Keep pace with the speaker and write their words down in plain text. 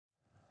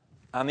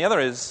And the other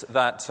is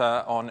that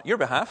on your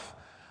behalf,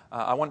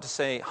 I want to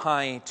say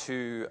hi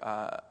to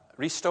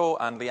Risto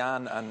and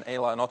Leanne and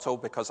Ayla and Otto,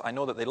 because I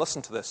know that they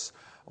listen to this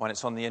when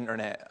it's on the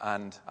internet,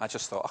 and I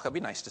just thought, it'd be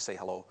nice to say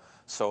hello.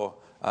 So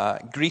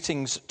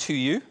greetings to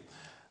you.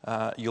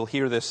 You'll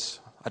hear this,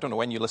 I don't know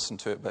when you listen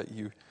to it, but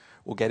you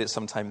will get it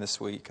sometime this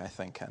week, I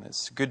think. And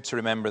it's good to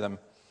remember them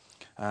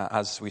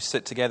as we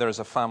sit together as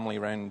a family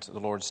around the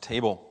Lord's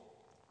table.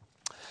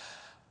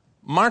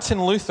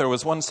 Martin Luther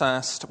was once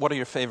asked, what are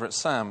your favorite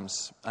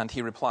psalms? And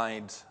he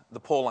replied, the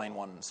Pauline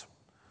ones.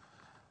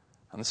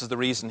 And this is the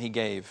reason he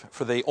gave.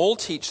 For they all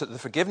teach that the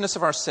forgiveness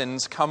of our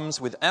sins comes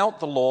without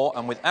the law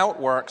and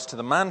without works to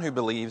the man who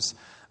believes,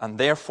 and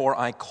therefore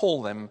I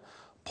call them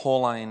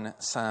Pauline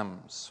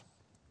psalms.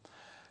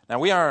 Now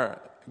we are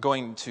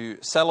going to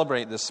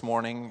celebrate this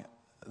morning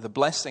the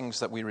blessings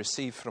that we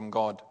receive from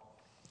God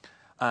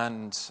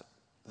and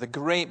the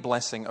great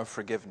blessing of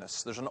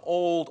forgiveness. There's an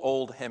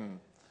old hymn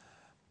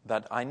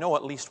that I know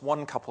at least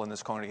one couple in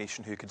this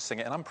congregation who could sing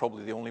it, and I'm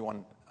probably the only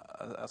one.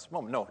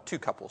 Two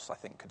couples, I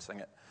think, could sing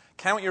it.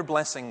 Count your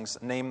blessings,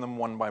 name them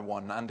one by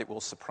one, and it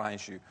will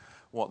surprise you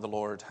what the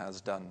Lord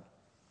has done.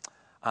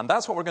 And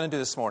that's what we're going to do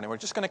this morning. We're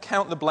just going to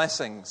count the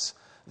blessings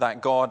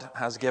that God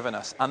has given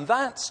us. And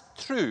that's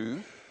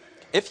true.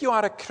 If you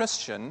are a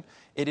Christian,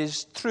 it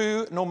is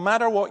true no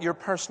matter what your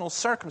personal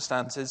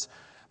circumstances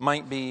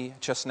might be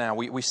just now.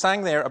 We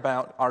sang there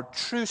about our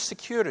true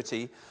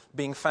security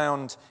being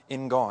found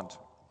in God.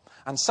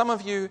 And some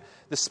of you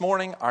this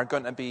morning are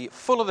going to be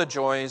full of the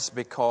joys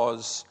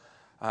because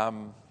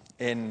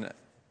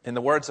in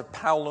the words of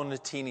Paolo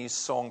Nutini's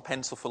song,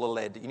 Pencil Full of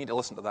Lead, you need to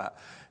listen to that.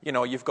 You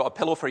know, you've got a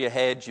pillow for your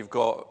head, you've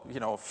got,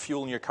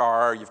 fuel in your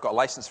car, you've got a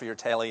license for your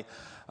telly,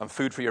 and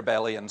food for your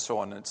belly, and so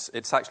on.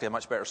 It's actually a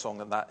much better song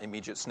than that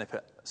immediate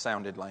snippet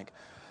sounded like.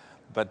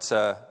 But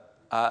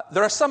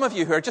there are some of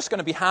you who are just going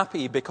to be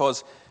happy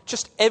because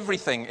just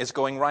everything is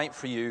going right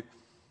for you.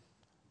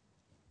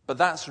 But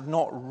that's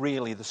not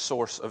really the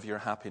source of your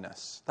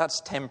happiness.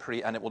 That's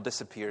temporary, and it will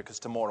disappear because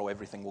tomorrow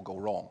everything will go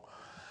wrong.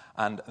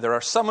 And there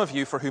are some of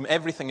you for whom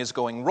everything is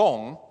going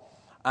wrong,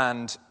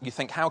 and you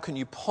think, how can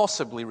you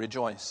possibly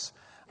rejoice?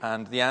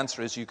 And the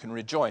answer is you can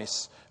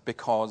rejoice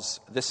because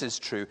this is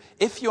true.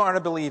 If you are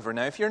a believer,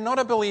 now if you're not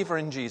a believer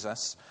in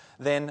Jesus,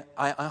 then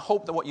I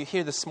hope that what you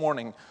hear this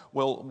morning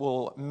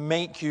will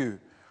make you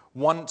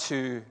want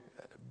to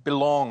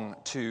belong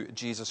to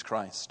Jesus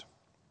Christ.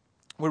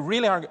 We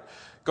really are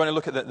going to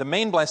look at the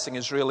main blessing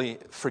is really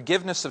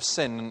forgiveness of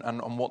sin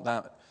and what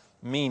that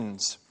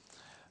means.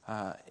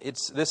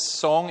 This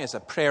song is a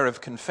prayer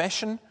of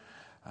confession.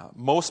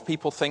 Most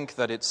people think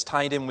that it's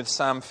tied in with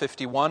Psalm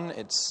 51.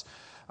 It's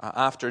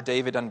after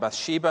David and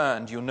Bathsheba,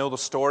 and you'll know the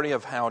story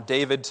of how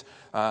David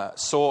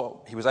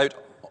he was out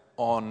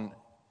on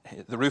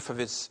the roof of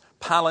his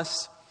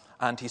palace,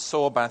 and he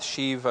saw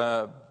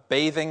Bathsheba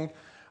bathing,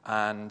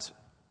 and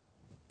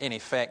in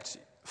effect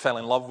fell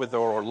in love with her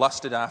or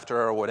lusted after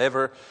her or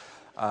whatever.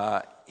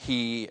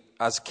 He,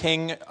 as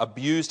king,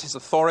 abused his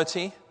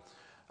authority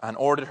and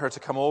ordered her to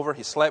come over.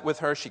 He slept with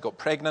her. She got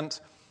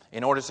pregnant.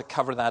 In order to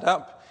cover that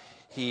up,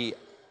 he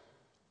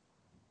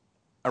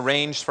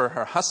arranged for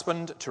her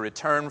husband to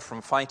return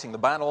from fighting the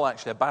battle,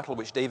 actually a battle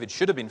which David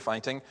should have been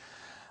fighting.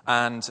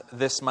 And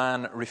this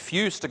man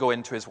refused to go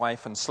into his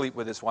wife and sleep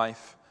with his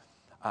wife.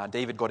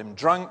 David got him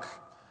drunk.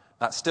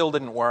 That still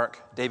didn't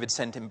work. David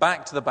sent him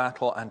back to the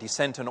battle, and he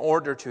sent an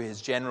order to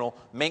his general,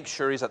 make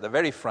sure he's at the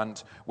very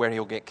front where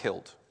he'll get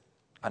killed.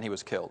 And he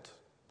was killed.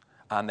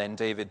 And then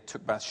David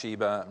took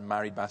Bathsheba and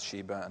married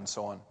Bathsheba and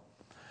so on.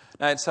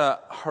 Now, it's a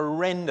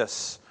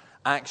horrendous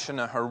action,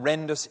 a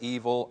horrendous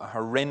evil, a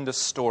horrendous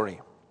story.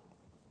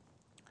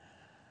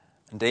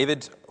 And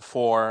David,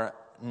 for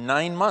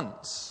 9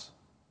 months,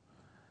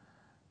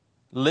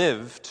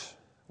 lived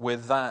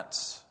with that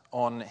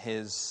on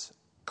his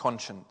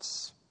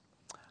conscience.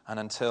 And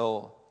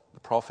until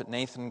the prophet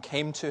Nathan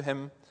came to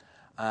him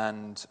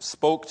and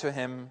spoke to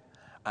him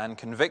and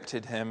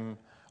convicted him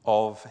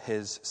of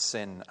his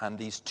sin. And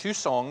these two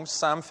songs,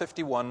 Psalm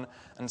 51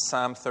 and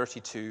Psalm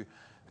 32,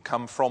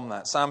 come from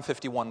that. Psalm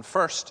 51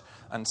 first,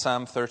 and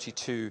Psalm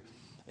 32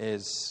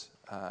 is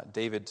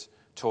David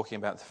talking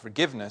about the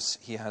forgiveness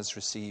he has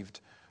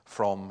received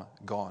from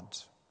God.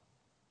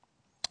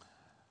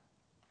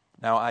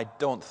 Now, I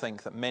don't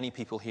think that many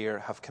people here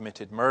have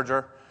committed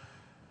murder,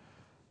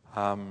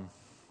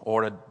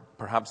 or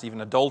perhaps even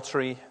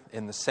adultery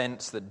in the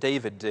sense that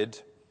David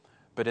did,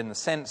 but in the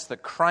sense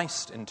that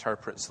Christ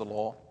interprets the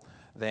law,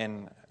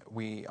 then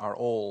we are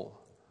all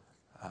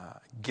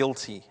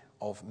guilty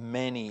of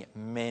many,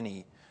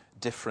 many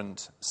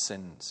different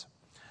sins.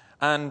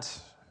 And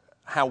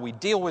how we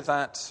deal with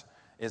that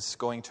is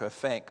going to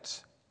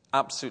affect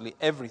absolutely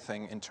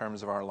everything in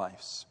terms of our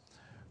lives.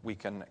 We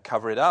can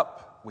cover it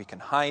up, we can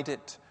hide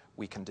it,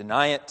 we can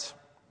deny it,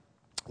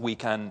 we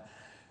can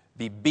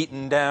be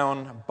beaten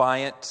down by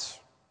it,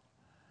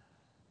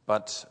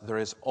 but there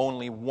is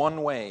only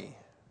one way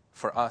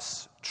for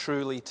us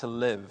truly to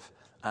live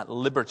at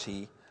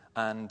liberty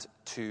and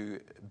to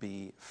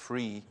be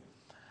free,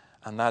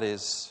 and that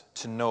is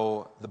to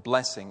know the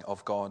blessing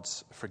of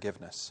God's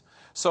forgiveness.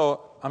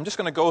 So I'm just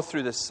going to go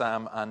through this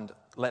psalm and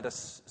let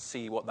us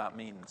see what that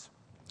means.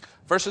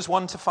 Verses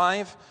 1 to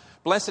 5,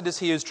 "Blessed is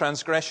he whose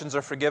transgressions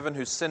are forgiven,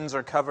 whose sins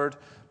are covered.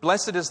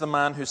 Blessed is the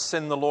man whose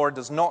sin the Lord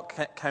does not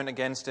count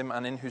against him,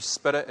 and in whose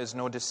spirit is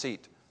no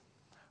deceit.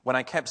 When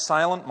I kept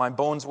silent, my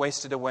bones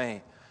wasted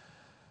away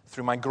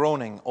through my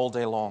groaning all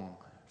day long.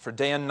 For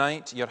day and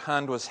night your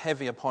hand was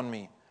heavy upon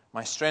me.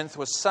 My strength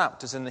was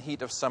sapped as in the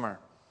heat of summer.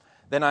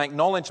 Then I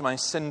acknowledged my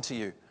sin to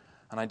you,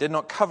 and I did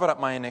not cover up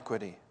my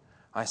iniquity.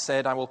 I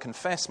said, I will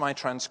confess my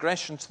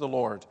transgression to the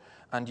Lord,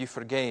 and you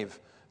forgave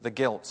the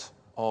guilt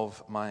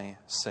of my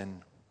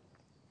sin."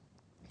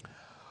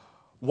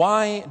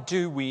 Why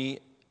do we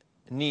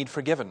need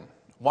forgiven?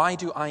 Why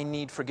do I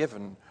need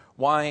forgiven?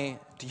 Why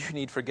do you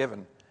need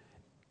forgiven?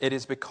 It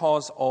is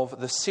because of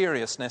the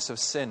seriousness of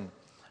sin.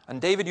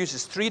 And David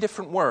uses 3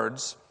 different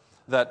words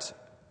that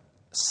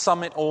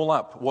sum it all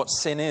up, what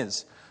sin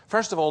is.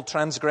 First of all,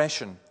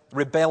 transgression,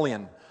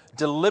 rebellion,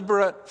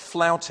 deliberate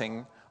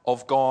flouting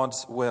of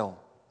God's will.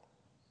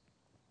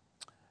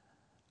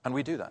 And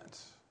we do that.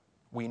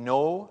 We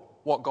know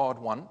what God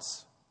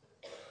wants,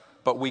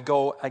 but we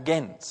go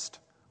against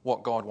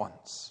what God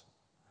wants.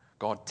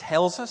 God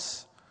tells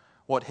us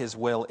what his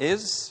will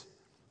is,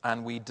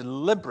 and we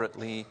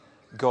deliberately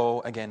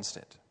go against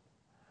it.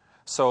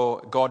 So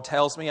God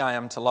tells me I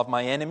am to love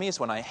my enemies.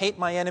 When I hate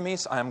my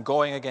enemies, I am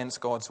going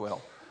against God's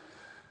will.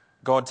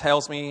 God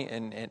tells me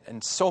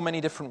in so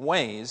many different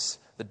ways,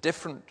 the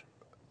different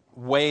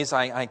ways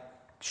I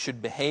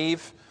should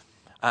behave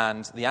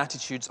and the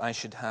attitudes I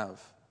should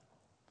have.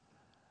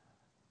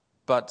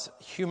 But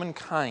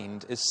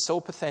humankind is so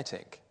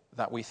pathetic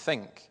that we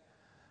think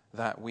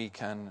that we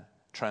can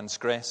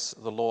transgress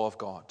the law of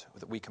God,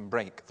 that we can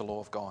break the law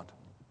of God.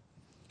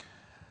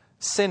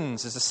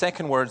 Sins is the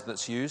second word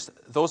that's used.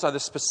 Those are the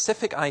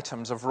specific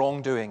items of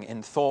wrongdoing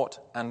in thought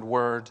and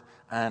word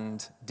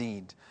and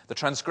deed. The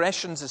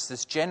transgressions is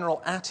this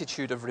general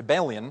attitude of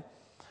rebellion.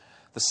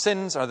 The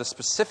sins are the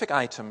specific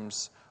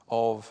items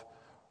of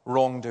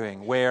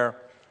wrongdoing, where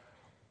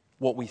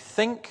what we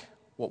think,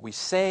 what we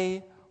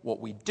say, what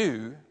we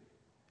do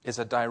is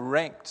a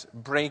direct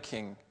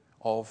breaking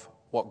of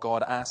what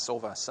God asks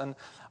of us. And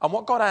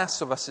what God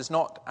asks of us is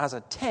not as a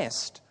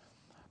test,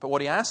 but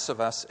what he asks of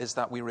us is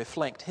that we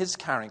reflect his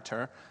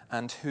character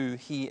and who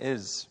he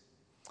is.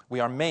 We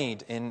are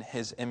made in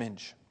his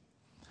image.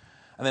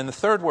 And then the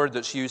third word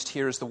that's used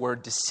here is the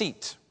word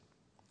deceit.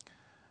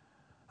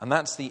 And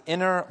that's the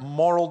inner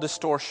moral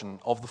distortion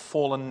of the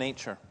fallen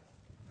nature.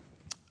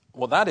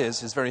 What that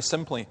is very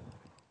simply,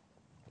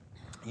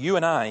 you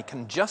and I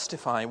can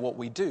justify what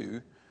we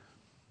do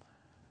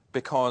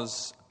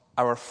because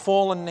our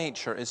fallen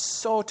nature is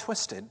so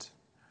twisted,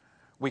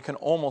 we can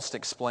almost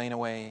explain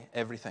away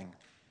everything.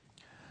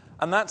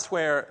 And that's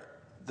where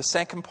the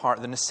second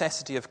part, the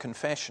necessity of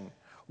confession.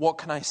 What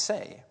can I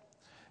say?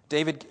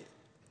 David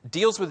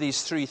deals with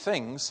these 3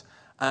 things,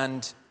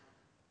 and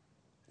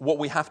what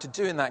we have to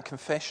do in that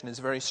confession is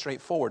very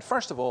straightforward.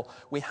 First of all,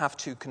 we have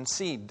to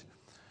concede.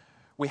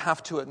 We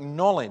have to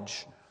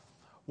acknowledge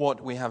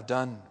what we have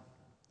done.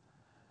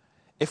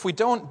 If we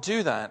don't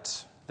do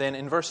that, then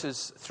in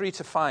verses 3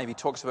 to 5, he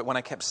talks about, when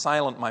I kept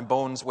silent, my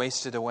bones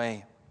wasted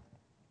away.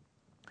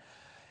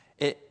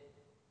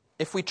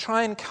 If we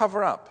try and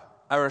cover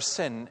up our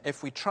sin,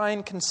 if we try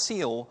and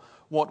conceal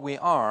what we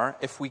are,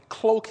 if we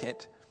cloak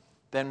it,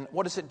 then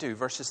what does it do?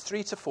 Verses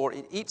 3 to 4,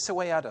 it eats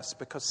away at us,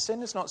 because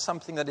sin is not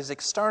something that is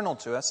external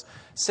to us.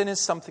 Sin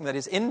is something that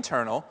is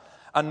internal,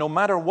 and no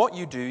matter what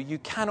you do, you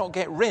cannot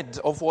get rid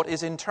of what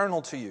is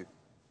internal to you.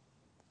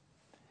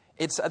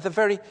 It's at the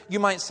very, you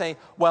might say,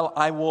 well,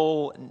 I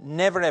will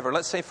never ever,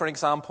 let's say, for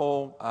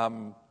example,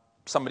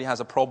 somebody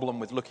has a problem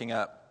with looking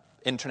at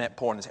internet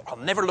porn and say, I'll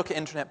never look at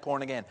internet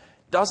porn again.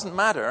 Doesn't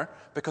matter,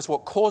 because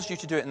what caused you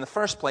to do it in the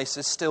first place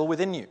is still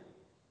within you.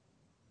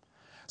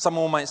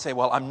 Someone might say,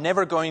 well, I'm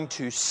never going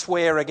to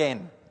swear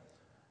again.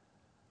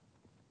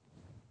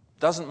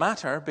 Doesn't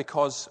matter,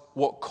 because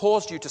what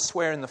caused you to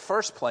swear in the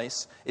first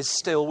place is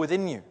still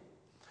within you.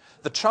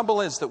 The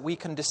trouble is that we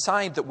can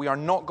decide that we are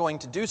not going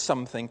to do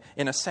something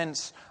in a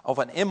sense of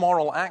an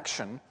immoral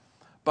action,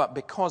 but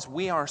because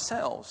we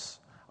ourselves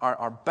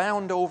are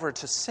bound over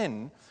to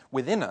sin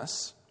within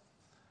us,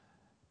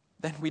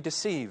 then we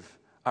deceive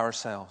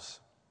ourselves.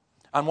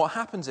 And what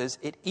happens is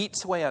it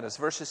eats away at us.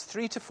 Verses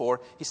 3 to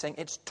 4, he's saying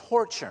it's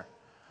torture.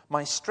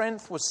 My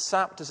strength was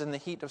sapped as in the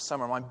heat of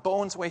summer. My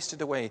bones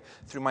wasted away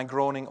through my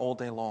groaning all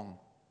day long.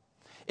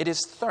 It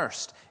is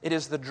thirst. It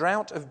is the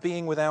drought of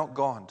being without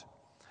God.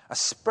 A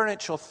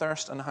spiritual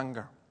thirst and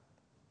hunger.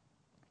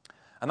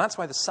 And that's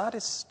why the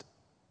saddest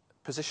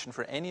position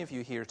for any of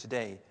you here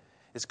today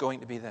is going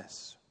to be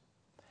this.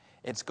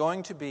 It's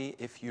going to be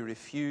if you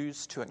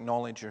refuse to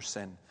acknowledge your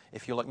sin.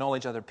 If you'll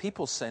acknowledge other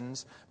people's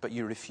sins, but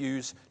you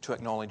refuse to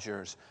acknowledge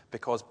yours.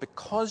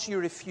 Because you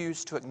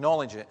refuse to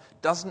acknowledge it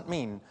doesn't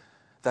mean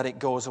that it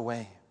goes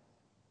away.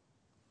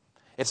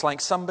 It's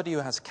like somebody who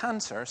has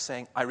cancer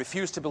saying, I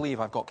refuse to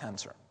believe I've got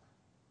cancer.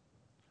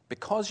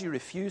 because you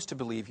refuse to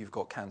believe you've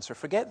got cancer,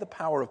 forget the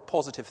power of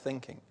positive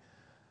thinking.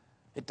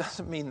 It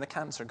doesn't mean the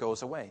cancer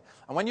goes away.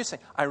 And when you say,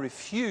 I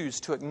refuse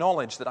to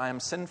acknowledge that I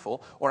am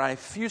sinful, or I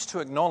refuse to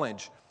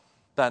acknowledge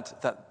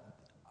that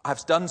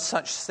I've done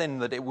such sin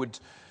that it would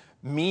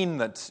mean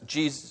that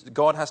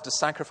God has to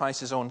sacrifice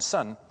his own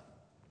son,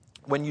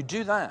 when you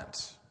do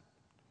that,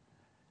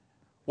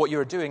 what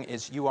you're doing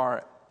is you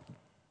are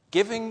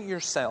giving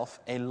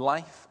yourself a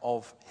life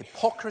of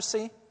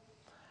hypocrisy,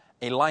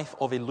 a life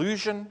of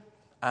illusion,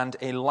 and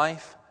a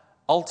life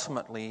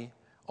ultimately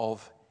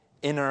of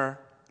inner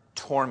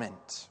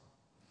torment.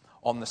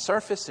 On the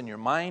surface, in your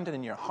mind and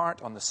in your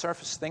heart, on the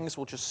surface, things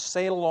will just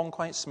sail along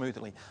quite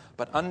smoothly.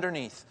 But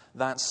underneath,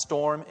 that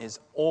storm is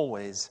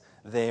always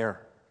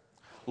there.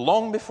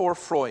 Long before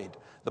Freud,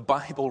 the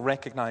Bible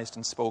recognized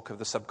and spoke of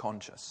the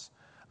subconscious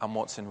and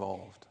what's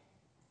involved.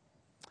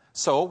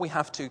 So we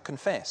have to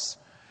confess.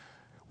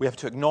 We have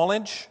to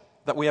acknowledge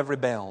that we have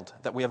rebelled,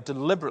 that we have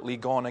deliberately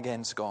gone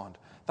against God.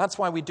 That's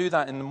why we do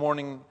that in the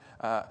morning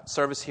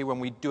service here when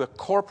we do a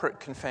corporate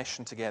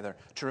confession together,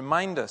 to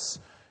remind us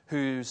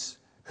who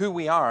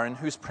we are and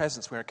whose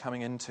presence we are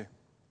coming into.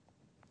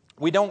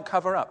 We don't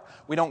cover up.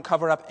 We don't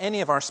cover up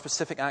any of our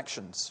specific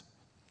actions.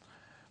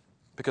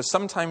 Because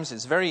sometimes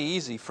it's very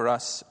easy for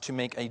us to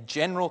make a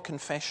general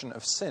confession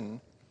of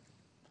sin.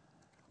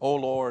 Oh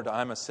Lord,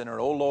 I'm a sinner.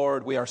 Oh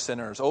Lord, we are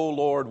sinners. Oh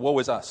Lord, woe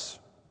is us.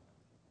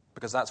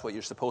 Because that's what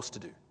you're supposed to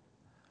do.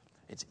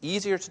 It's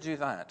easier to do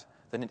that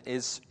than it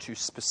is to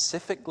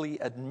specifically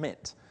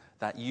admit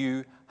that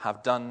you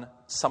have done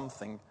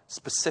something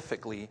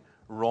specifically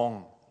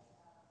wrong.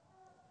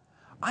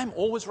 I'm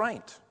always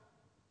right.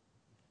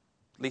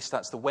 At least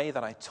that's the way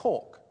that I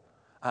talk.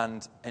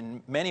 And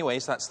in many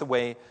ways, that's the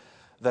way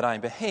that I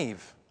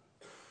behave.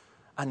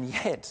 And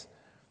yet,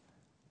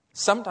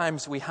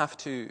 sometimes I have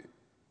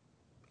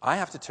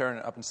to turn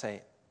it up and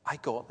say, I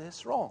got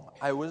this wrong.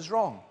 I was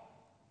wrong.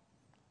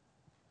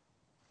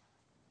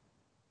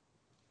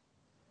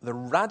 The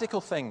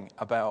radical thing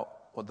about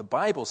what the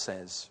Bible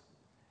says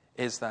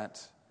is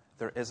that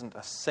there isn't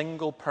a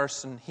single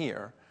person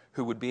here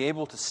who would be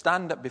able to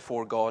stand up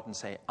before God and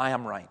say, I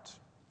am right.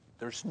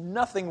 There's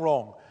nothing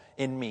wrong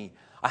in me.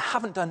 I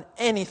haven't done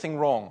anything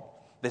wrong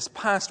this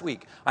past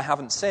week. I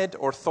haven't said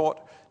or thought,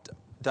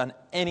 done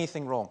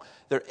anything wrong.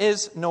 There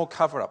is no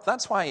cover-up.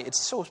 That's why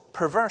it's so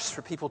perverse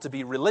for people to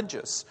be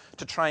religious,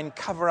 to try and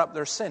cover up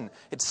their sin.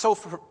 It's so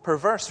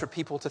perverse for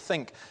people to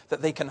think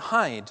that they can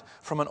hide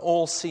from an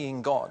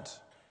all-seeing God.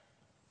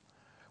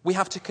 We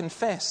have to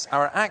confess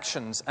our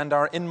actions and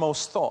our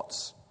inmost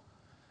thoughts.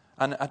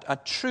 And a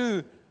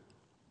true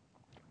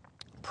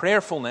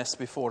prayerfulness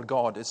before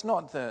God is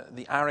not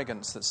the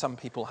arrogance that some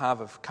people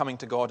have of coming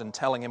to God and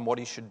telling him what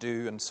he should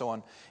do and so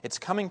on. It's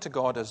coming to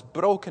God as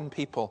broken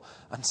people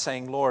and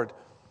saying, Lord,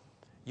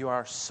 you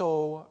are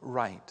so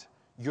right.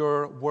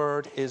 Your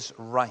word is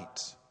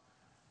right.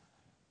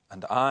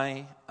 And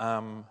I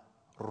am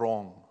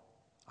wrong.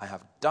 I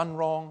have done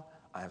wrong.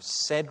 I have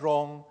said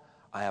wrong.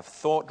 I have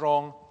thought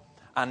wrong.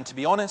 And to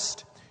be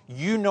honest,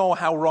 you know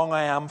how wrong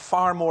I am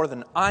far more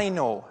than I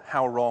know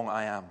how wrong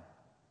I am.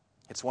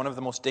 It's one of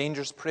the most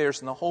dangerous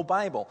prayers in the whole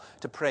Bible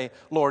to pray,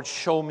 Lord,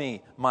 show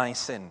me my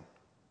sin.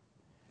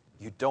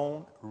 You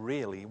don't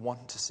really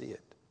want to see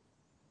it.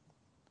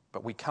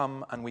 But we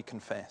come and we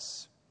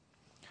confess.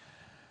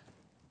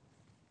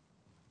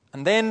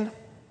 And then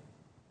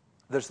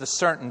there's the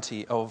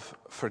certainty of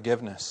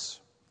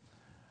forgiveness.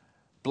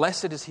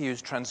 Blessed is he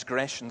whose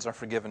transgressions are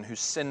forgiven,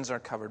 whose sins are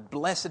covered.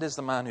 Blessed is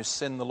the man whose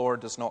sin the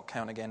Lord does not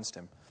count against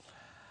him.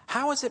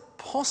 How is it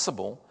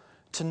possible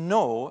to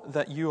know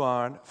that you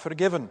are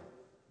forgiven?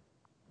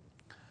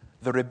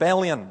 The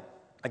rebellion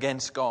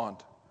against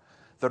God.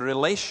 The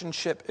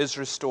relationship is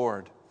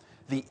restored.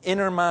 The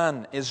inner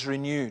man is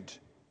renewed.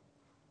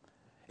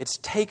 It's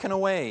taken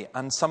away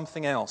and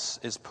something else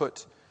is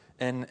put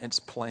in its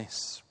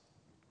place.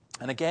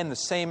 And again, the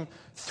same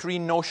three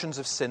notions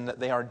of sin that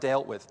they are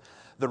dealt with.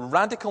 The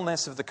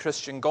radicalness of the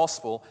Christian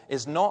gospel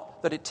is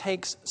not that it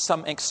takes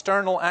some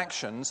external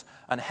actions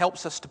and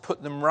helps us to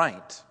put them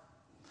right.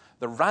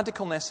 The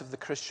radicalness of the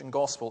Christian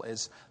gospel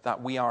is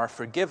that we are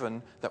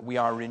forgiven, that we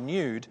are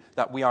renewed,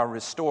 that we are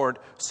restored,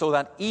 so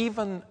that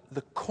even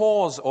the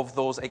cause of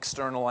those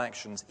external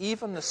actions,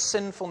 even the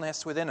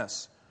sinfulness within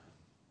us,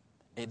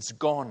 it's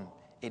gone,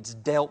 it's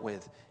dealt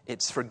with,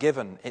 it's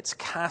forgiven, it's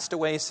cast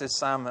away, says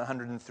Psalm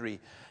 103,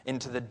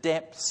 into the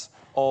depths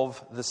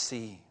of the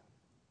sea.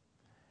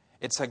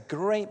 It's a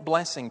great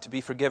blessing to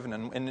be forgiven.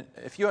 And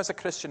if you as a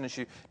Christian, as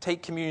you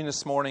take communion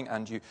this morning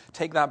and you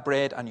take that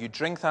bread and you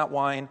drink that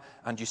wine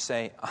and you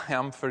say, I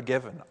am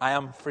forgiven. I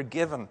am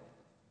forgiven.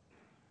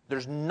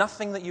 There's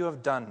nothing that you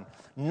have done,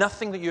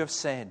 nothing that you have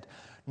said,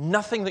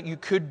 nothing that you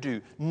could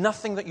do,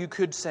 nothing that you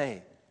could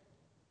say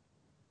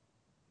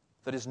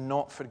that is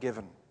not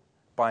forgiven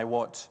by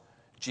what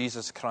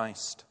Jesus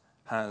Christ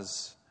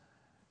has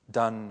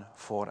done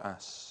for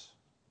us.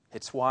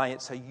 It's why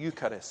it's a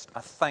Eucharist,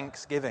 a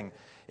thanksgiving.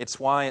 It's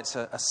why it's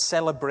a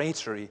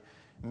celebratory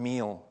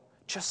meal,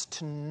 just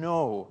to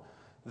know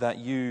that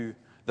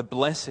the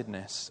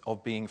blessedness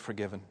of being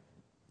forgiven.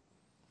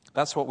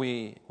 That's what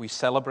we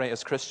celebrate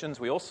as Christians.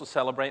 We also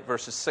celebrate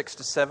verses 6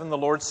 to 7, the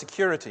Lord's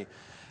security.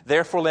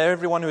 Therefore, let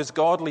everyone who is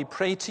godly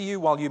pray to you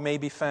while you may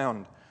be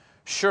found.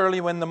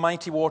 Surely when the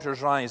mighty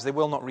waters rise, they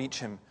will not reach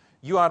him.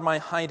 You are my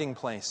hiding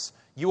place.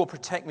 You will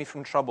protect me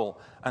from trouble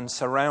and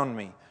surround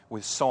me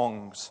with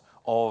songs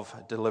of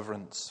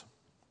deliverance.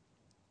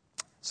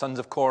 Sons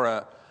of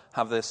Korah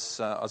have this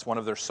as one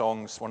of their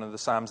songs, one of the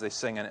psalms they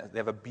sing, and they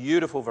have a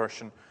beautiful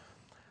version.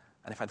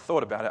 And if I'd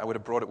thought about it, I would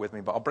have brought it with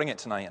me, but I'll bring it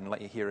tonight and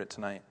let you hear it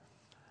tonight.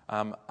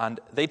 And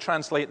they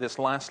translate this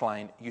last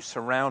line, you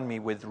surround me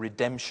with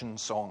redemption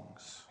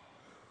songs.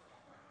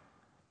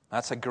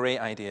 That's a great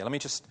idea. Let me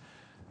just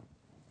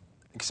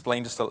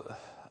explain just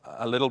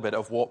a little bit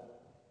of what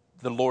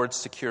the Lord's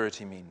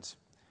security means.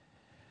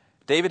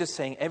 David is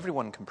saying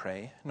everyone can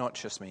pray, not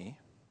just me.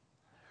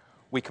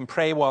 We can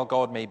pray while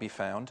God may be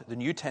found. The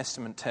New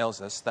Testament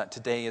tells us that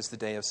today is the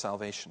day of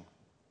salvation.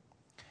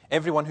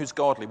 Everyone who's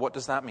godly, what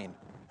does that mean?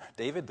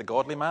 David, the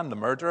godly man, the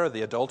murderer,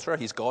 the adulterer,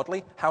 he's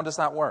godly? How does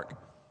that work?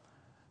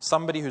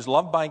 Somebody who's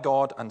loved by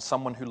God and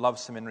someone who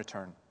loves him in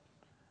return.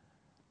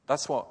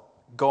 That's what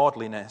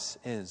godliness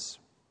is.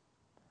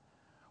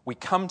 We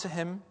come to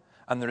him,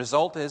 and the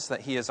result is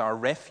that he is our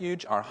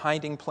refuge, our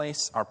hiding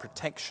place, our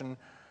protection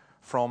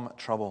from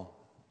trouble.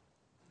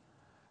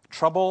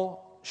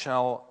 Trouble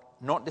shall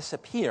not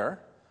disappear,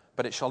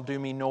 but it shall do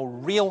me no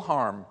real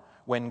harm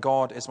when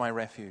God is my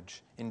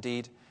refuge.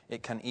 Indeed,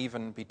 it can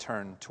even be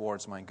turned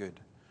towards my good.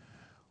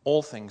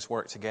 All things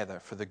work together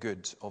for the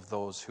good of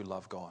those who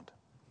love God.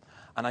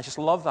 And I just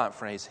love that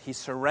phrase. He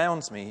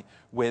surrounds me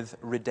with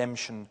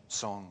redemption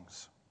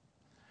songs.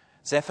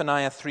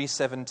 Zephaniah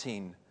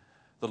 3:17.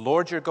 The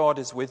Lord your God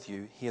is with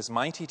you. He is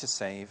mighty to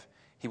save.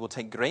 He will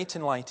take great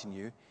delight in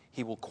you.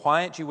 He will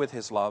quiet you with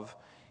his love.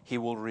 He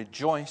will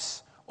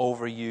rejoice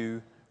over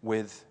you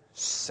with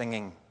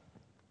singing.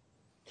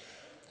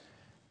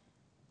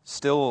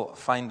 Still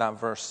find that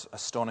verse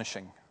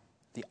astonishing.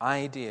 The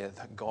idea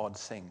that God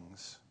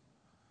sings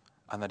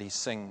and that he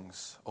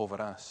sings over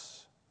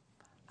us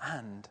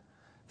and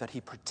that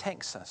he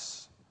protects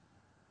us,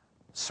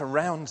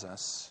 surrounds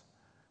us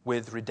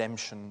with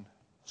redemption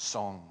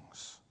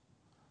songs.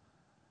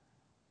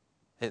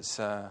 It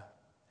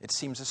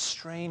seems a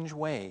strange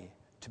way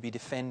to be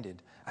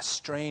defended, a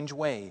strange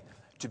way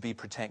to be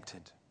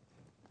protected.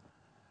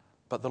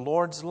 But the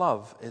Lord's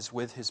love is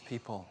with his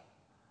people.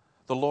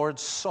 The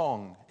Lord's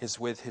song is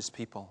with his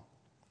people.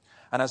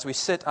 And as we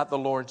sit at the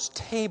Lord's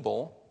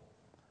table,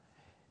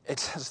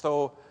 it's as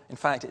though, in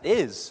fact, it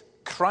is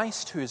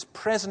Christ who is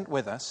present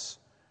with us,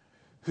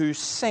 who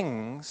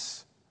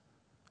sings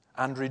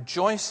and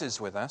rejoices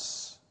with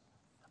us,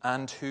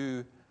 and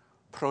who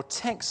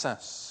protects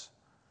us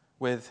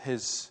with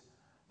his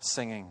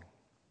singing.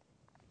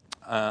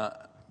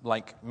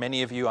 Like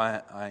many of you,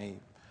 I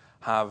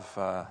have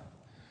an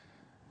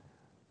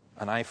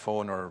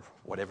iPhone or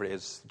whatever it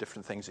is,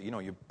 different things.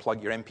 You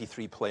plug your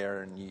MP3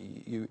 player and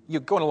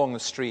you're going along the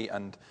street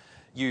and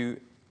you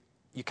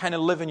kind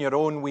of live in your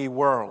own wee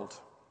world.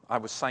 I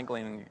was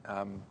cycling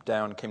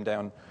came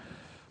down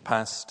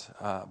past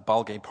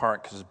Balgate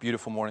Park. It was a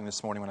beautiful morning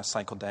this morning when I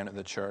cycled down to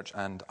the church,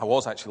 and I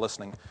was actually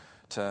listening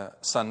to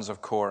Sons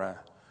of Korah,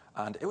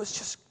 and it was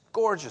just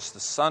gorgeous. The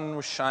sun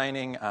was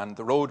shining and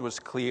the road was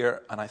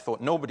clear, and I thought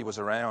nobody was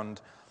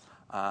around,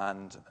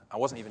 and I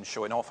wasn't even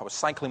showing off. I was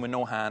cycling with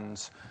no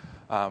hands,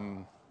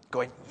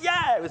 going,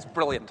 yeah, it was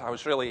brilliant. I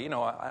was really,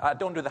 I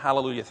don't do the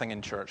hallelujah thing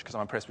in church because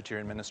I'm a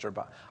Presbyterian minister,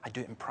 but I do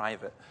it in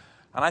private.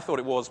 And I thought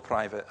it was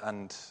private,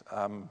 and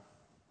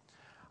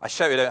I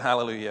shouted out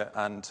hallelujah,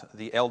 and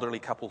the elderly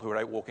couple who were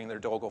out walking their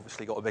dog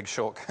obviously got a big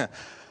shock.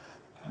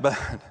 But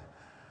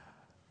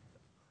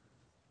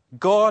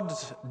God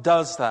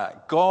does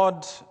that.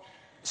 God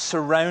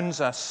surrounds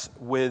us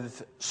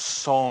with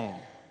song.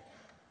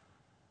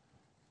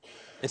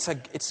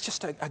 It's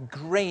just a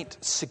great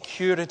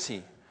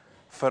security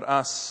for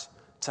us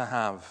to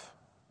have.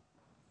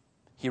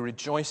 He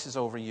rejoices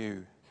over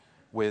you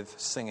with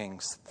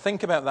singings.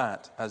 Think about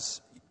that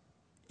as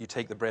you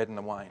take the bread and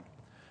the wine.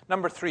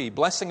 Number 3,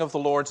 blessing of the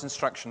Lord's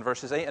instruction,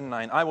 verses 8 and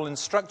 9. I will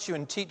instruct you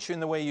and teach you in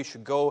the way you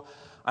should go.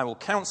 I will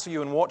counsel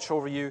you and watch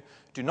over you.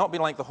 Do not be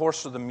like the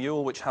horse or the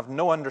mule, which have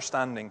no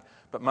understanding,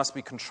 but must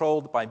be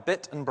controlled by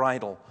bit and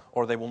bridle,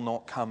 or they will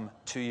not come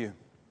to you.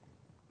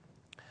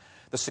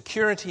 The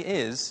security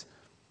is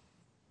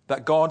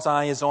that God's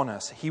eye is on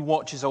us. He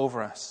watches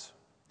over us.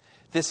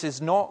 This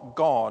is not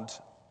God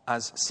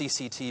as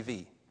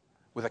CCTV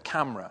with a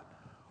camera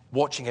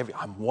watching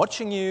I'm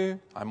watching you,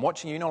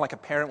 like a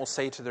parent will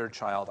say to their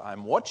child,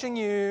 I'm watching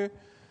you.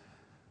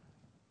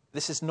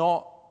 That's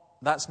not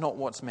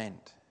what's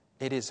meant.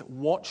 It is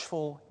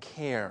watchful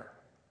care.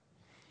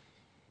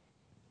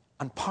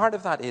 And part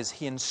of that is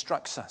he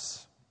instructs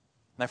us.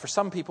 Now, for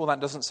some people,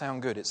 that doesn't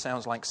sound good. It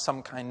sounds like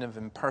some kind of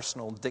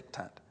impersonal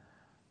diktat.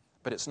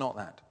 But it's not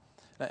that.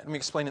 Let me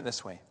explain it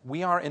this way.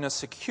 We are in a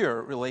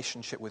secure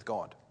relationship with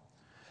God.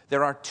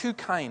 There are 2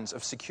 kinds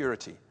of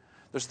security.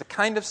 There's the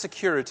kind of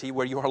security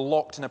where you are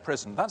locked in a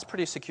prison. That's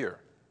pretty secure.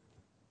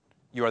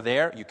 You are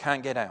there, you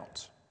can't get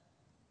out.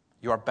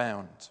 You are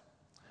bound.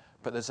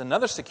 But there's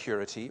another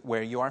security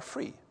where you are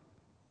free.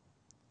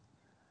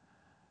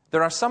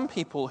 There are some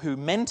people who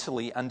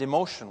mentally and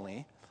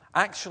emotionally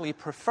actually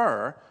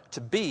prefer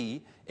to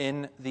be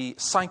in the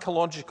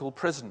psychological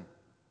prison,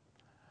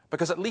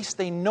 because at least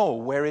they know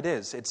where it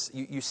is.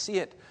 You see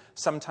it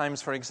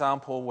sometimes, for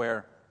example,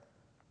 where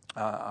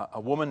a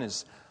woman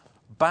is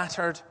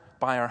battered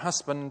by her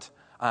husband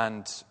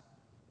and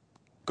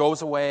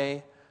goes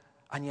away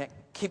and yet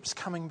keeps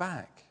coming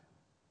back.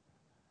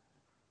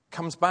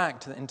 Comes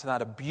back into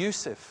that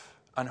abusive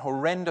and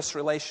horrendous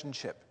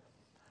relationship.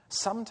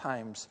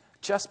 Sometimes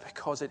just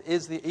because it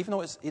is even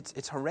though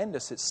it's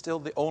horrendous, it's still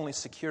the only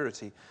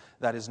security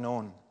that is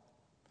known.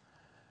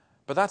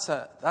 But that's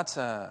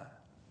a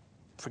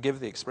forgive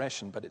the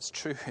expression, but it's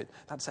true.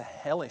 That's a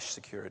hellish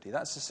security.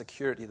 That's a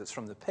security that's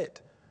from the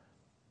pit.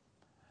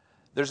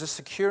 There's a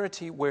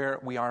security where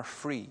we are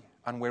free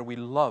and where we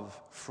love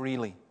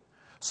freely,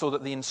 so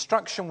that the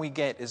instruction we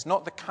get is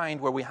not the kind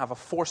where we have a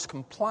forced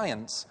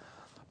compliance,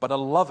 but a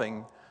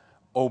loving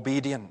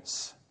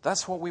obedience.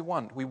 That's what we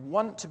want. We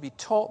want to be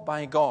taught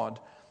by God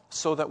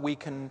so that we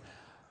can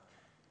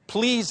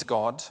please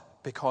God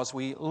because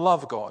we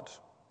love God.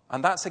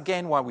 And that's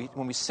again why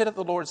when we sit at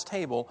the Lord's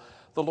table,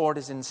 the Lord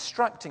is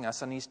instructing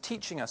us and He's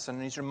teaching us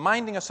and He's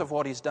reminding us of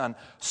what He's done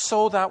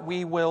so that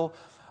we will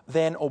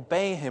then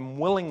obey Him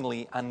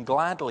willingly and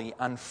gladly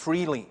and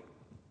freely.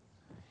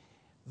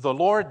 The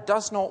Lord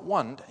does not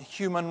want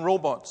human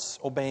robots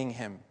obeying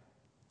Him.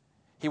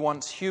 He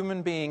wants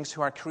human beings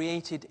who are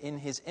created in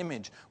His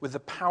image, with the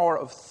power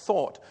of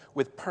thought,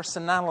 with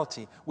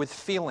personality, with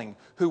feeling,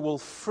 who will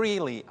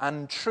freely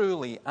and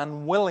truly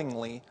and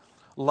willingly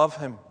love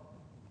Him.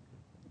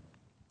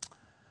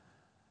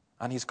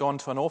 And He's gone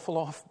to an awful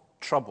lot of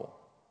trouble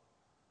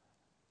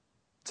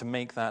to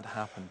make that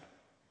happen,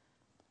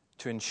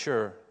 to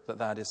ensure that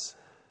that is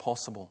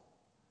possible.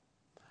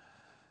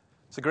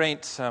 It's a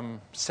great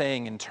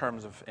saying in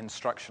terms of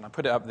instruction. I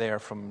put it up there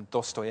from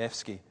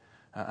Dostoevsky.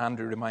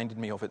 Andrew reminded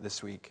me of it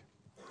this week.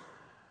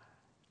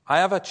 I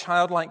have a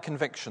childlike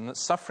conviction that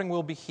suffering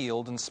will be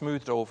healed and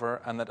smoothed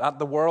over, and that at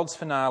the world's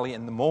finale,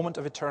 in the moment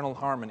of eternal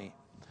harmony,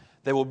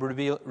 there will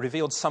be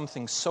revealed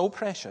something so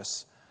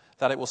precious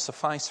that it will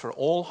suffice for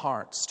all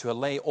hearts to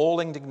allay all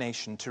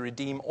indignation, to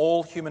redeem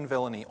all human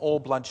villainy, all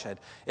bloodshed.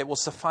 It will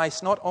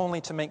suffice not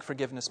only to make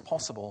forgiveness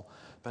possible,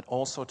 but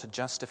also to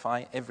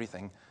justify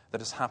everything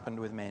that has happened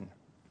with men.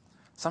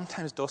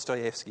 Sometimes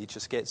Dostoevsky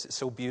just gets it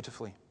so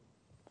beautifully.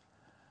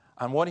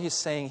 And what he's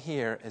saying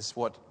here is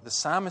what the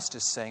psalmist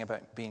is saying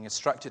about being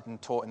instructed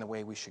and taught in the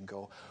way we should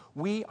go.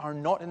 We are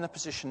not in the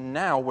position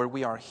now where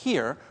we are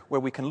here, where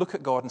we can look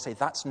at God and say,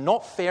 that's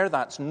not fair,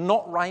 that's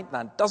not right,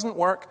 that doesn't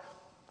work.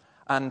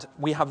 And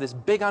we have this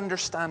big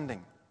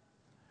understanding.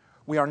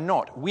 We are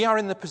not. We are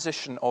in the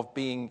position of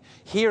being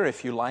here,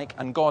 if you like,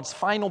 and God's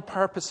final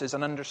purposes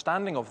and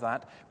understanding of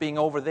that being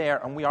over there,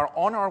 and we are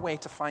on our way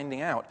to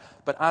finding out.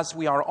 But as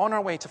we are on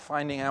our way to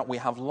finding out, we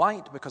have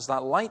light, because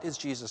that light is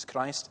Jesus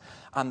Christ,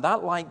 and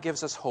that light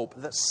gives us hope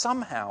that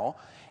somehow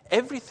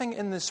everything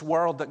in this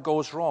world that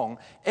goes wrong,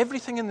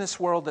 everything in this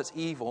world that's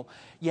evil,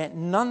 yet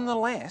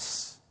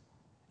nonetheless,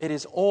 it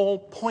is all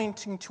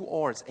pointing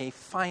towards a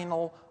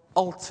final,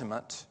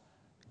 ultimate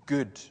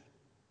good.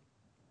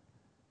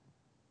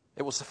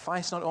 It will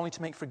suffice not only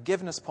to make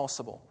forgiveness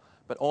possible,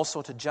 but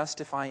also to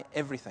justify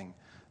everything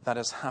that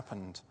has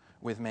happened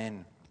with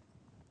men.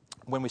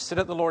 When we sit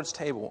at the Lord's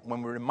table,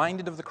 when we're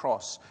reminded of the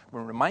cross,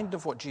 when we're reminded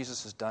of what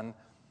Jesus has done,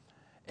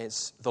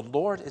 the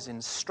Lord is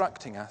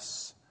instructing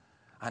us,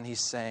 and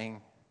He's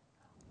saying,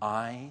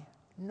 I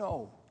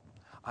know.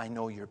 I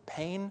know your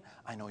pain.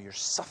 I know your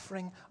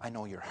suffering. I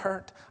know your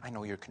hurt. I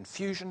know your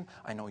confusion.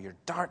 I know your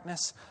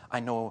darkness. I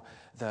know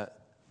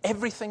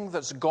everything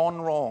that's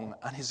gone wrong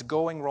and is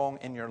going wrong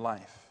in your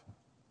life.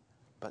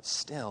 But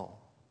still,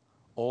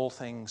 all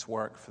things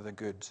work for the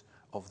good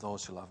of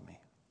those who love me.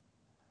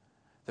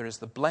 There is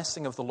the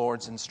blessing of the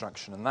Lord's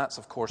instruction, and that's,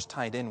 of course,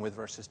 tied in with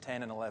verses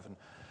 10 and 11,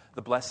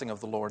 the blessing of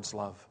the Lord's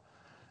love.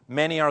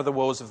 Many are the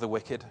woes of the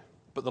wicked,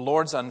 but the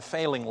Lord's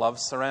unfailing love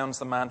surrounds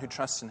the man who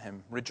trusts in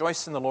Him.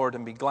 Rejoice in the Lord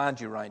and be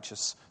glad, you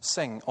righteous.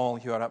 Sing, all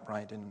who are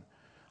upright in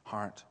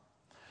heart.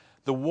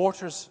 The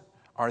waters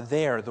are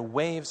there, the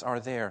waves are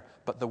there,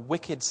 but the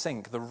wicked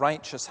sink, the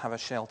righteous have a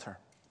shelter.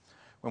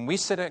 When we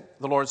sit at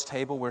the Lord's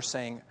table, we're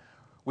saying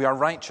we are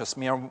righteous,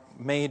 we are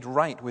made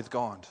right with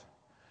God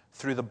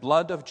through the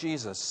blood of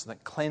Jesus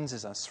that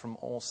cleanses us from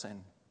all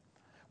sin.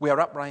 We are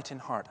upright in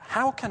heart.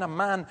 How can a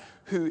man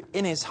who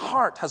in his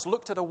heart has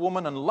looked at a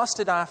woman and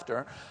lusted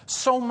after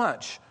so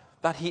much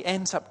that he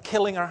ends up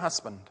killing her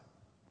husband,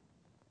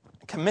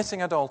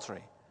 committing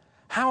adultery,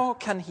 how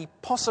can he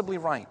possibly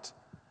write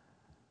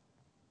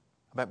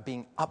about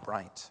being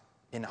upright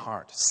in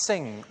heart?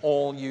 Sing,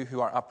 all you who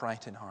are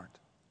upright in heart.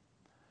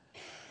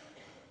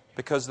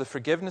 Because the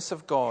forgiveness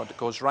of God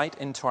goes right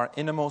into our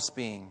innermost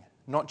being,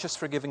 not just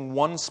forgiving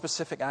one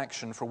specific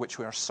action for which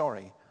we are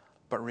sorry,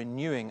 but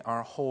renewing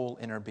our whole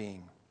inner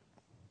being.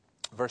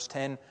 Verse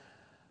 10,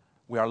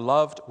 we are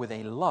loved with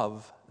a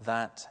love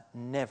that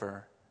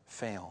never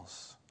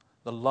fails.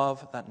 The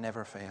love that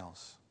never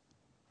fails.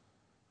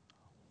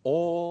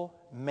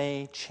 All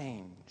may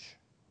change,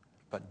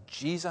 but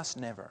Jesus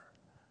never.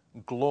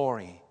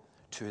 Glory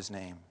to his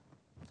name.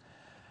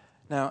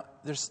 Now,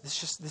 there's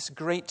just this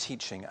great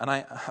teaching, and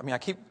I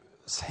keep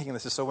saying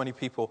this to so many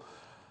people,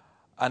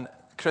 and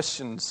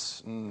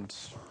Christians and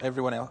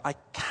everyone else. I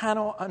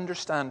cannot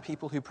understand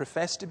people who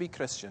profess to be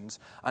Christians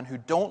and who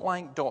don't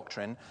like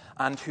doctrine,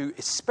 and who,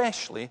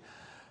 especially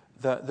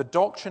the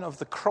doctrine of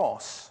the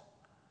cross,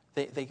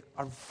 they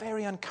are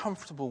very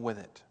uncomfortable with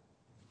it.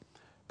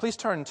 Please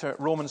turn to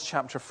Romans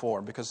chapter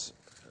 4, because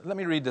let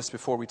me read this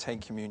before we take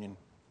communion.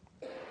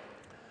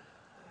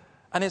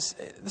 And this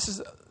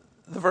is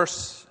the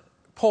verse,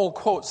 Paul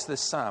quotes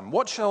this psalm.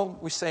 What shall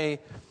we say,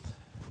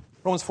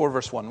 Romans 4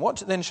 verse 1,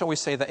 what then shall we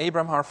say that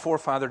Abraham our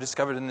forefather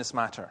discovered in this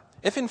matter?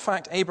 If in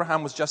fact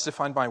Abraham was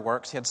justified by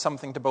works, he had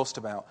something to boast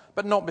about,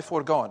 but not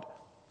before God.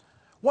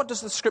 What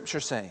does the scripture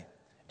say?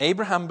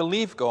 Abraham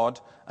believed God,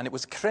 and it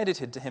was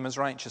credited to him as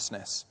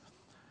righteousness.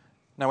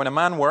 Now, when a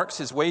man works,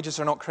 his wages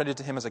are not credited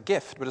to him as a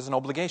gift, but as an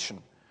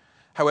obligation.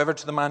 However,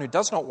 to the man who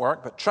does not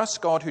work, but trusts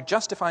God who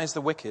justifies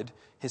the wicked,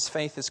 his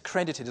faith is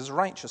credited as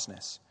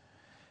righteousness.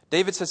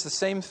 David says the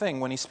same thing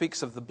when he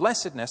speaks of the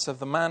blessedness of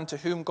the man to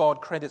whom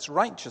God credits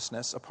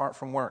righteousness apart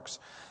from works.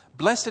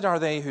 Blessed are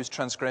they whose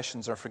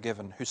transgressions are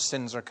forgiven, whose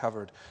sins are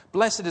covered.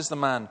 Blessed is the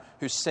man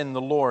whose sin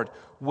the Lord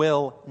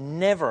will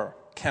never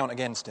count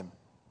against him.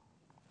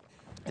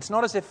 It's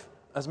not as if,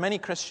 as many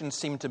Christians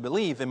seem to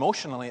believe,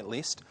 emotionally at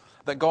least,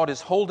 that God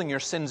is holding your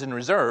sins in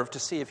reserve to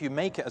see if you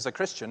make it as a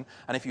Christian,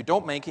 and if you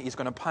don't make it, he's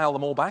going to pile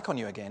them all back on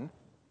you again.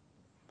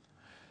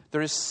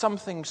 There is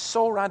something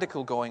so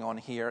radical going on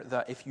here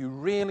that if you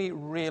really,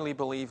 really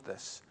believe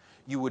this,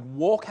 you would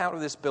walk out of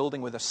this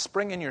building with a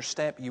spring in your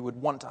step. You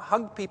would want to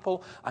hug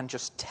people and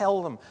just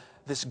tell them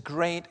this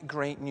great,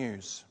 great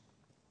news.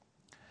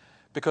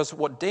 Because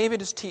what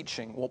David is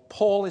teaching, what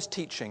Paul is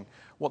teaching,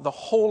 what the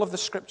whole of the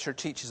Scripture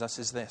teaches us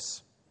is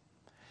this.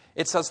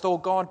 It's as though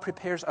God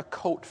prepares a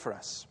coat for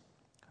us,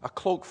 a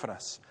cloak for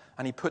us,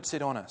 and he puts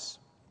it on us.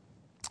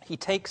 He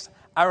takes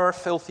our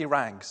filthy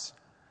rags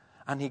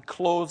and he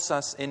clothes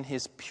us in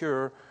his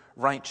pure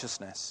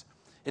righteousness.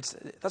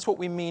 That's what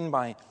we mean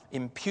by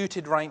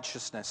imputed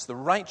righteousness, the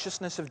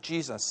righteousness of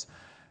Jesus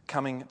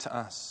coming to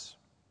us.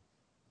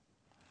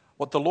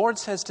 What the Lord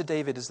says to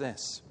David is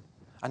this,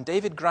 and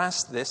David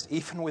grasped this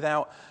even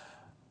without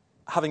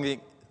having the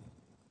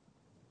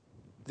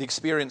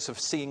experience of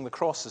seeing the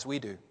cross as we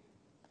do.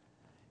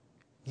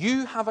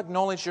 You have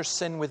acknowledged your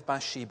sin with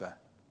Bathsheba.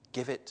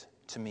 Give it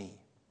to me.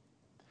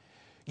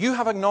 You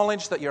have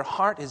acknowledged that your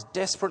heart is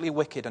desperately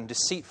wicked and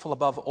deceitful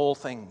above all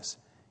things.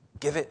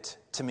 Give it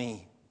to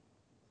me.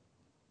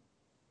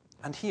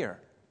 And here,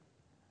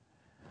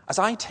 as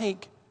I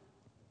take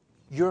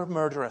your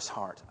murderous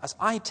heart, as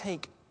I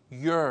take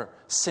your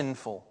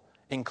sinful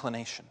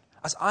inclination,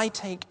 as I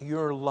take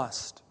your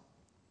lust,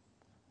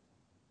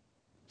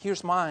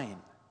 here's mine,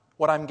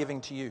 what I'm giving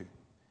to you.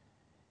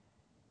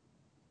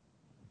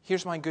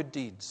 Here's my good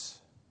deeds,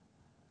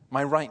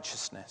 my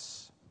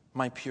righteousness,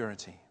 my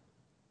purity.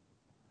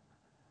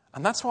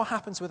 And that's what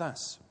happens with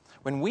us.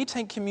 When we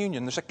take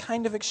communion, there's a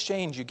kind of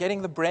exchange. You're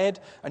getting the bread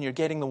and you're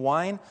getting the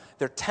wine.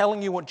 They're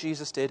telling you what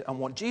Jesus did. And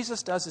what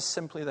Jesus does is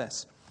simply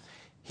this.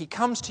 He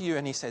comes to you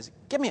and he says,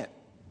 give me it.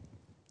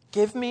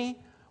 Give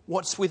me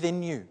what's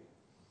within you.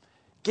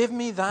 Give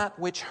me that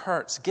which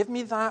hurts. Give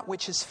me that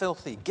which is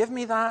filthy. Give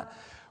me that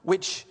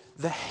which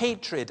the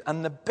hatred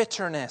and the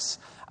bitterness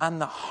and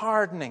the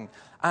hardening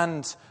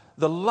and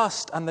the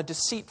lust and the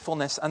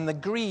deceitfulness and the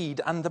greed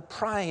and the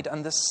pride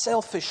and the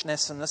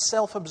selfishness and the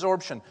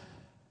self-absorption.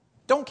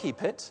 Don't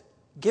keep it.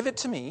 Give it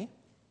to me,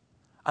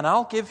 and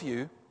I'll give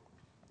you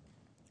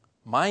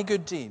my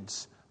good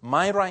deeds,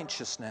 my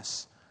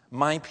righteousness,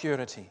 my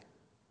purity.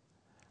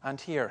 And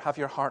here, have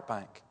your heart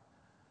back,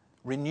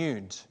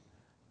 renewed,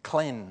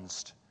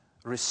 cleansed,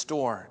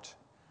 restored,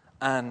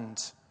 and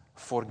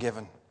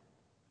forgiven.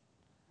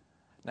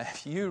 Now,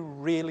 if you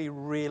really,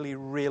 really,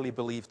 really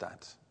believe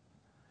that,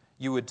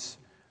 you would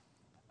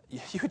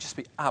just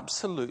be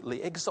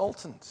absolutely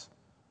exultant,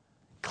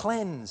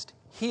 cleansed,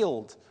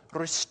 healed,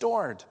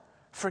 restored,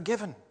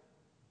 forgiven.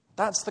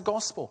 That's the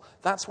gospel.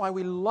 That's why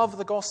we love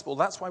the gospel.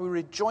 That's why we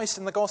rejoice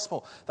in the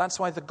gospel. That's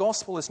why the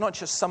gospel is not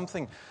just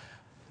something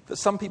that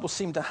some people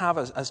seem to have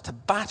as to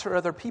batter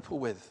other people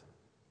with.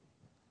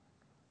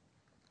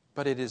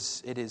 But it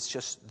is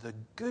just the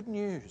good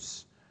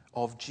news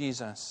of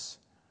Jesus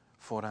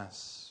for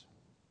us.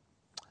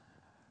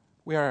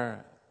 We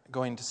are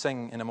going to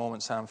sing in a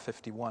moment Psalm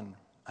 51.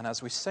 And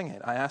as we sing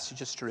it, I ask you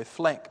just to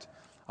reflect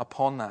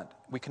upon that.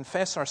 We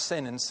confess our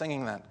sin in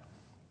singing that.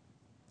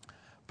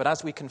 But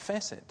as we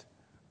confess it,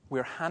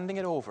 we're handing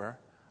it over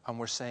and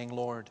we're saying,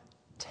 Lord,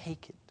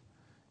 take it.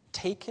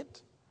 Take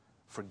it,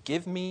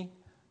 forgive me,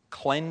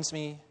 cleanse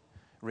me,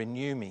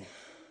 renew me.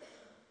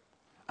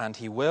 And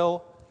he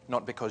will,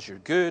 not because you're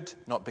good,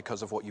 not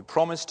because of what you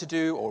promised to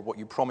do or what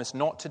you promised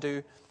not to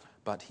do,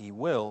 but he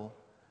will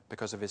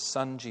because of his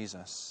Son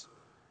Jesus,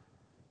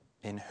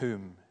 in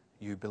whom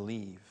you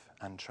believe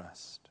and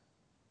trust.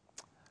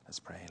 Let's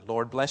pray.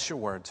 Lord, bless your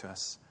word to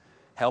us.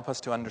 Help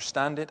us to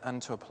understand it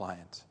and to apply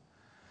it.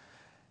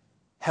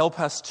 Help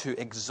us to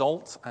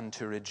exalt and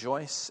to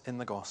rejoice in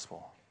the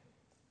gospel.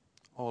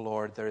 Oh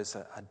Lord, there is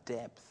a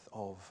depth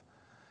of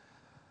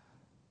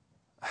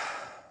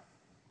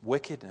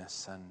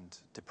wickedness and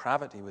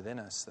depravity within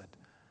us that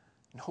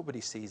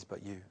nobody sees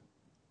but you.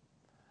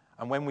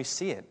 And when we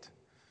see it,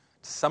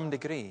 to some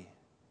degree,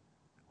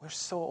 we're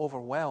so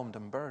overwhelmed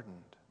and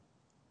burdened.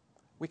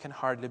 We can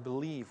hardly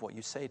believe what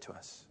you say to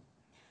us.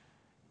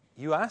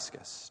 You ask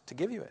us to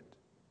give you it.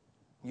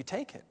 You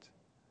take it.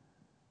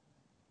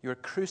 You are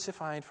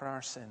crucified for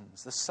our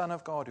sins, the Son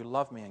of God who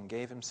loved me and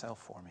gave himself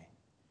for me.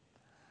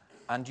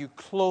 And you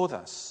clothe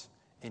us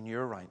in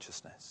your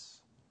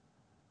righteousness.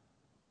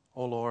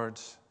 O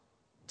Lord,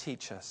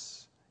 teach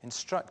us,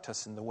 instruct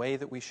us in the way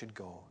that we should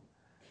go,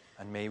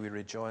 and may we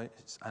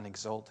rejoice and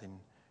exult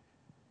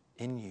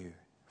in you,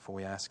 for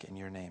we ask it in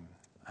your name.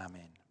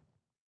 Amen.